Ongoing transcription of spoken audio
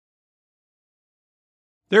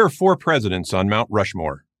There are 4 presidents on Mount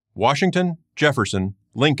Rushmore: Washington, Jefferson,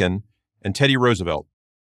 Lincoln, and Teddy Roosevelt.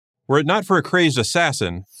 Were it not for a crazed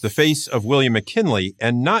assassin, the face of William McKinley,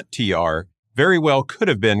 and not TR, very well could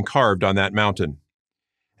have been carved on that mountain.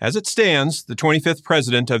 As it stands, the 25th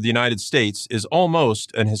President of the United States is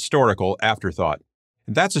almost an historical afterthought.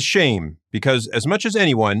 And that's a shame, because as much as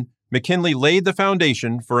anyone, McKinley laid the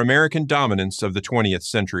foundation for American dominance of the 20th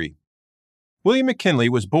century. William McKinley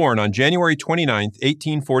was born on January 29,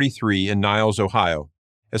 1843 in Niles, Ohio.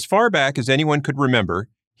 As far back as anyone could remember,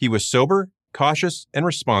 he was sober, cautious, and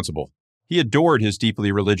responsible. He adored his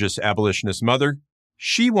deeply religious abolitionist mother.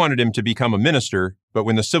 She wanted him to become a minister, but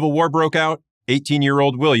when the Civil War broke out,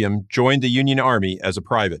 18-year-old William joined the Union Army as a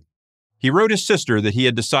private. He wrote his sister that he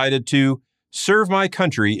had decided to serve my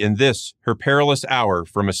country in this, her perilous hour,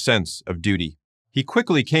 from a sense of duty. He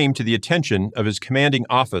quickly came to the attention of his commanding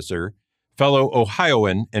officer, fellow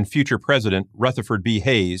Ohioan and future President Rutherford B.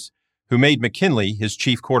 Hayes, who made McKinley his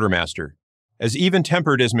chief quartermaster. As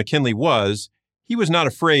even-tempered as McKinley was, he was not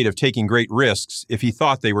afraid of taking great risks if he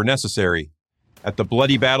thought they were necessary. At the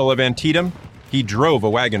bloody Battle of Antietam, he drove a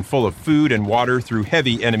wagon full of food and water through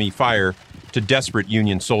heavy enemy fire to desperate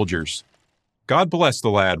Union soldiers. God bless the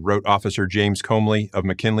lad, wrote Officer James Comely of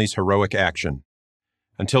McKinley's heroic action.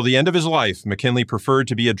 Until the end of his life, McKinley preferred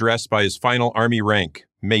to be addressed by his final Army rank,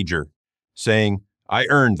 Major, saying, "I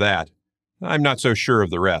earned that. I'm not so sure of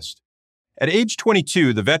the rest." At age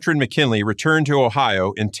 22, the veteran McKinley returned to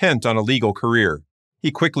Ohio intent on a legal career. He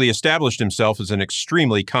quickly established himself as an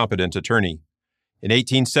extremely competent attorney. In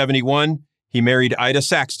 1871, he married Ida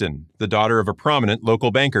Saxton, the daughter of a prominent local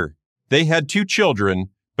banker. They had 2 children,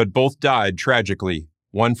 but both died tragically,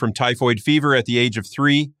 one from typhoid fever at the age of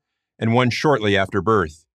 3, and one shortly after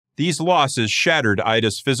birth. These losses shattered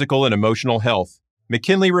Ida's physical and emotional health.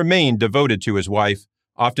 McKinley remained devoted to his wife,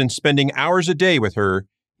 often spending hours a day with her,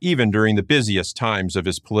 even during the busiest times of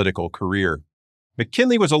his political career.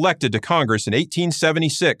 McKinley was elected to Congress in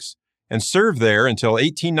 1876 and served there until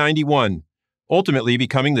 1891, ultimately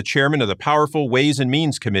becoming the chairman of the powerful Ways and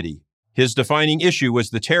Means Committee. His defining issue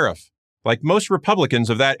was the tariff. Like most Republicans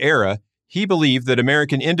of that era, he believed that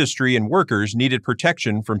American industry and workers needed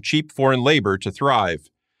protection from cheap foreign labor to thrive.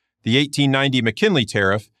 The 1890 McKinley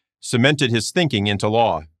tariff cemented his thinking into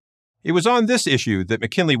law. It was on this issue that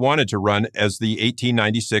McKinley wanted to run as the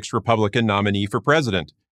 1896 Republican nominee for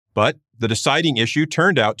president. But the deciding issue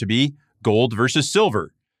turned out to be gold versus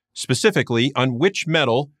silver, specifically on which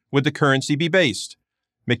metal would the currency be based.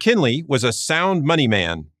 McKinley was a sound money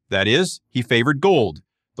man. That is, he favored gold,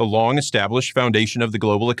 the long-established foundation of the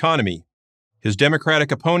global economy. His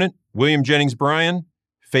Democratic opponent, William Jennings Bryan,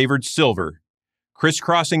 favored silver.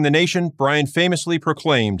 Crisscrossing the nation, Bryan famously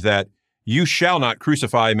proclaimed that, "You shall not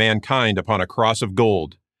crucify mankind upon a cross of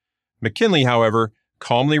gold." McKinley, however,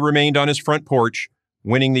 calmly remained on his front porch,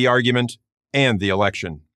 winning the argument and the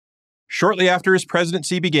election. Shortly after his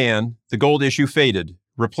presidency began, the gold issue faded,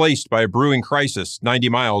 replaced by a brewing crisis 90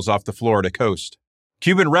 miles off the Florida coast.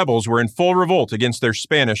 Cuban rebels were in full revolt against their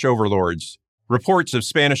Spanish overlords. Reports of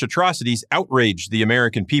Spanish atrocities outraged the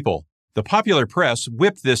American people. The popular press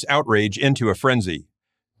whipped this outrage into a frenzy.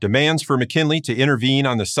 Demands for McKinley to intervene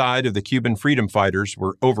on the side of the Cuban freedom fighters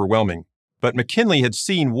were overwhelming. But McKinley had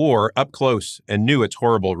seen war up close and knew its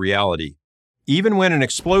horrible reality. Even when an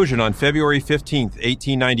explosion on February 15,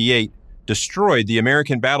 1898, destroyed the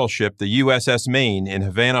American battleship the USS Maine in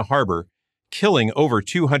Havana Harbor, killing over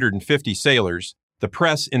 250 sailors, the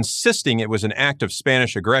press insisting it was an act of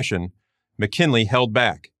Spanish aggression, McKinley held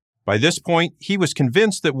back. By this point, he was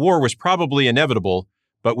convinced that war was probably inevitable,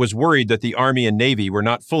 but was worried that the Army and Navy were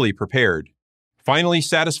not fully prepared. Finally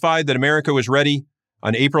satisfied that America was ready,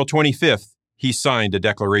 on April 25th, he signed a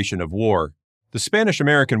declaration of war. The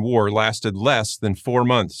Spanish-American War lasted less than 4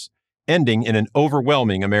 months, ending in an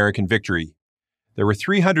overwhelming American victory. There were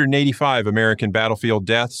 385 American battlefield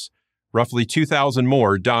deaths, roughly 2,000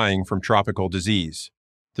 more dying from tropical disease.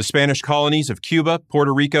 The Spanish colonies of Cuba,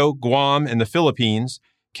 Puerto Rico, Guam, and the Philippines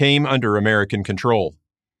came under American control.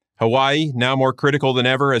 Hawaii, now more critical than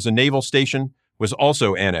ever as a naval station, was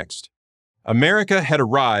also annexed. America had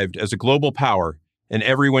arrived as a global power, and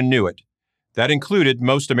everyone knew it. That included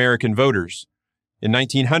most American voters. In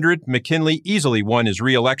 1900, McKinley easily won his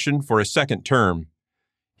re-election for a second term.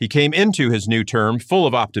 He came into his new term full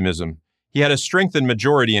of optimism. He had a strengthened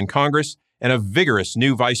majority in Congress and a vigorous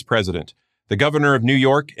new vice president, the governor of New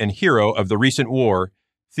York and hero of the recent war,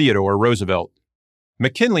 Theodore Roosevelt.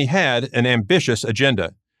 McKinley had an ambitious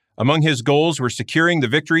agenda. Among his goals were securing the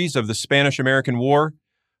victories of the Spanish-American War,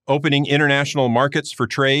 opening international markets for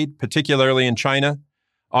trade, particularly in China,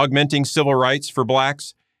 augmenting civil rights for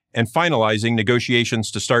blacks, and finalizing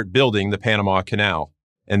negotiations to start building the Panama Canal.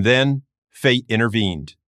 And then, fate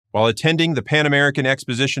intervened. While attending the Pan American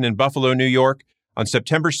Exposition in Buffalo, New York, on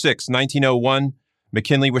September 6, 1901,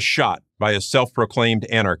 McKinley was shot by a self-proclaimed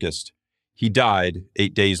anarchist. He died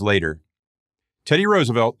 8 days later. Teddy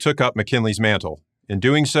Roosevelt took up McKinley's mantle. In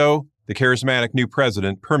doing so, the charismatic new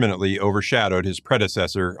president permanently overshadowed his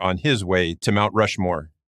predecessor on his way to Mount Rushmore.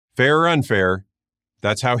 Fair or unfair,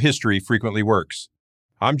 that's how history frequently works.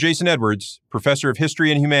 I'm Jason Edwards, professor of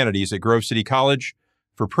history and humanities at Grove City College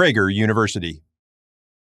for Prager University.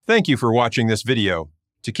 Thank you for watching this video.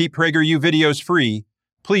 To keep PragerU videos free,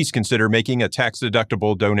 please consider making a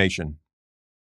tax-deductible donation.